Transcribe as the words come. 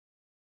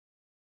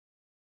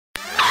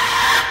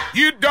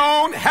You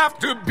don't have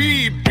to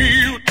be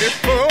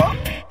beautiful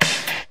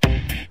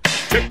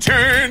to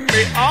turn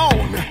me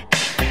on.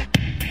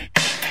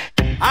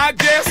 I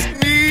just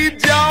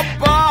need your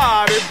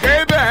body,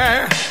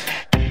 baby,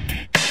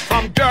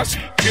 from dusk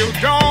till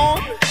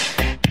dawn.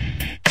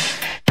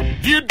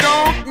 You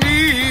don't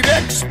need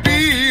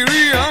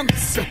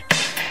experience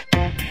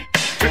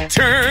to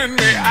turn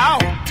me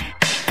out.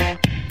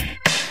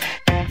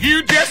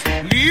 You just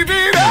leave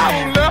it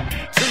all up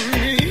to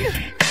me.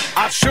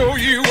 I'll show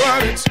you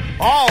what it's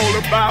all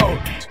about.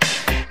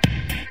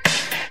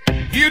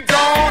 You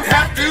don't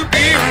have to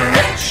be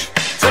rich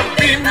to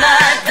be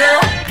my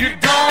girl. You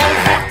don't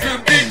have to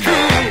be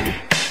cool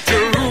to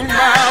rule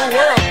my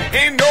world.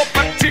 Ain't no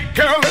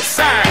particular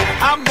sign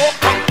I'm more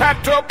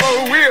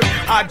compatible with.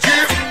 I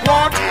just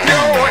want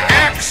your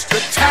extra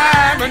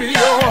time and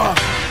your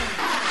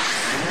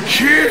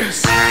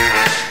kiss.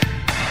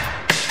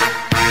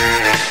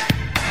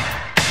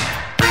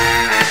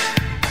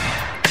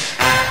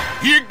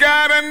 You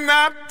gotta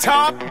not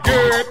talk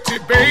dirty,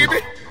 baby,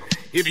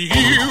 if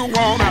you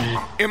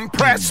wanna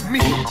impress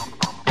me.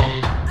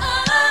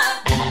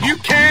 You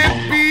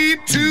can't be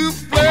too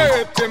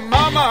flirty,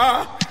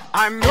 mama.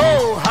 I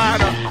know how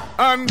to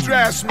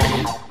undress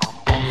me.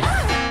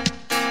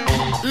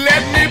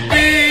 Let me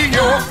be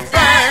your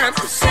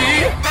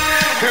fantasy,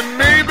 and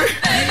maybe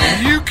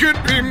you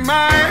could be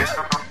mine.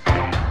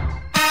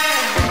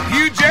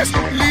 You just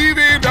leave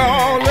it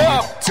all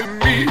up to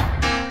me.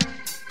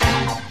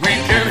 We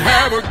can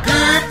have a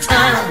good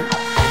time.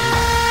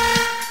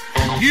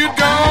 You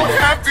don't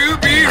have to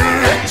be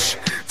rich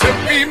to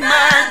be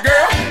my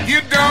girl.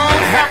 You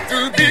don't have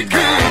to be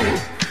cool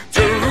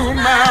to rule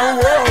my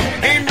world.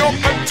 Ain't no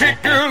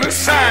particular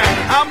sign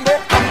I'm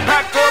more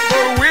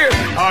compatible with.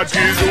 I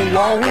just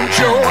want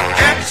your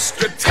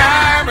extra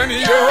time and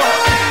your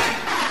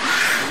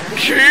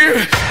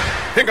kiss.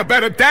 Think I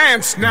better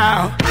dance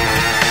now.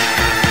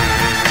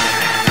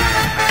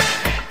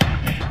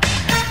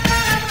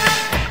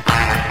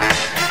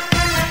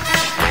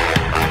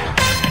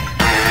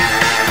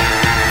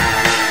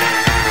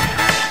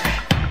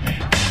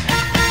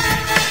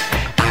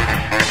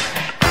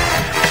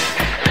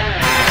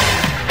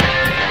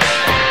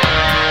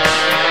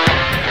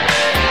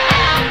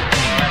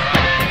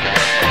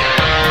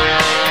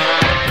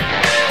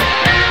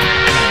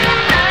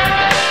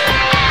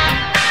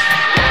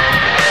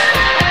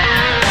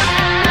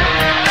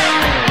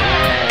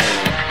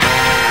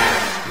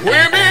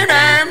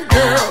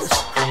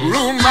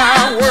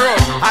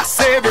 I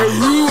say they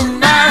rule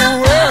my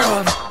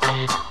world.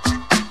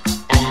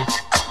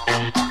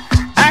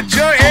 At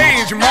your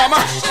age,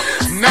 mama,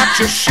 not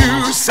your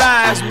shoe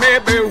size,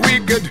 maybe we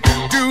could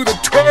do the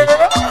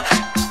twirl.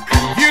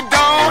 You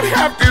don't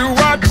have to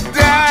watch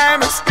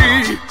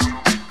Dynasty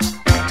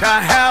to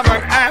have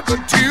an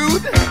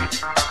attitude.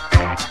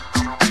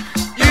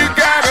 You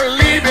gotta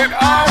leave it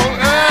all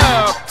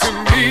up to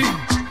me.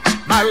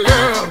 My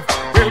love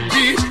will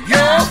be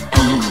your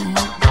food.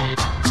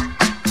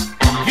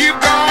 You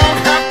don't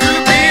have to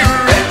be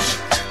rich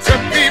to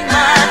be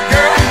my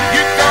girl.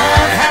 You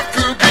don't have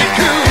to be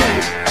cool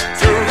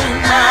to rule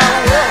my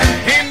world.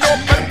 Ain't no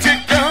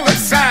particular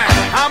sign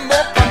I'm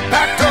more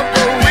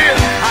compatible with.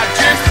 I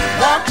just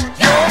want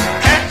your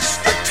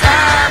extra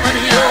time and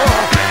your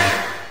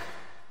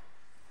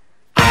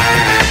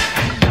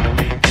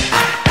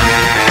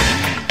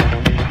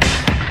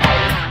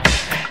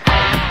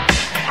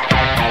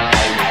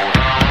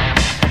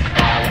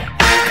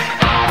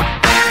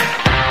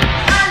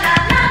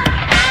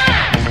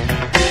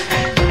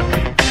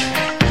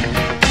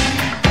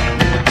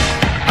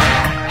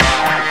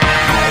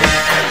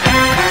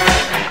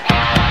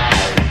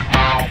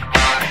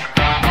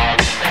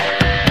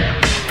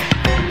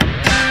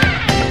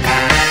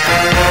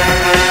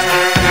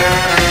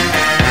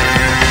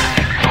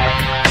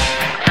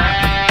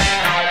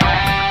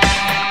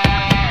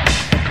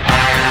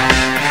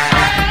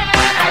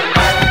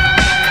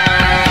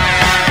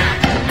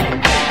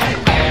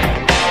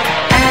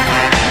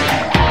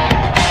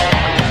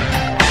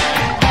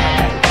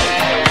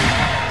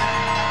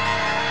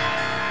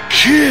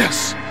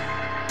kiss.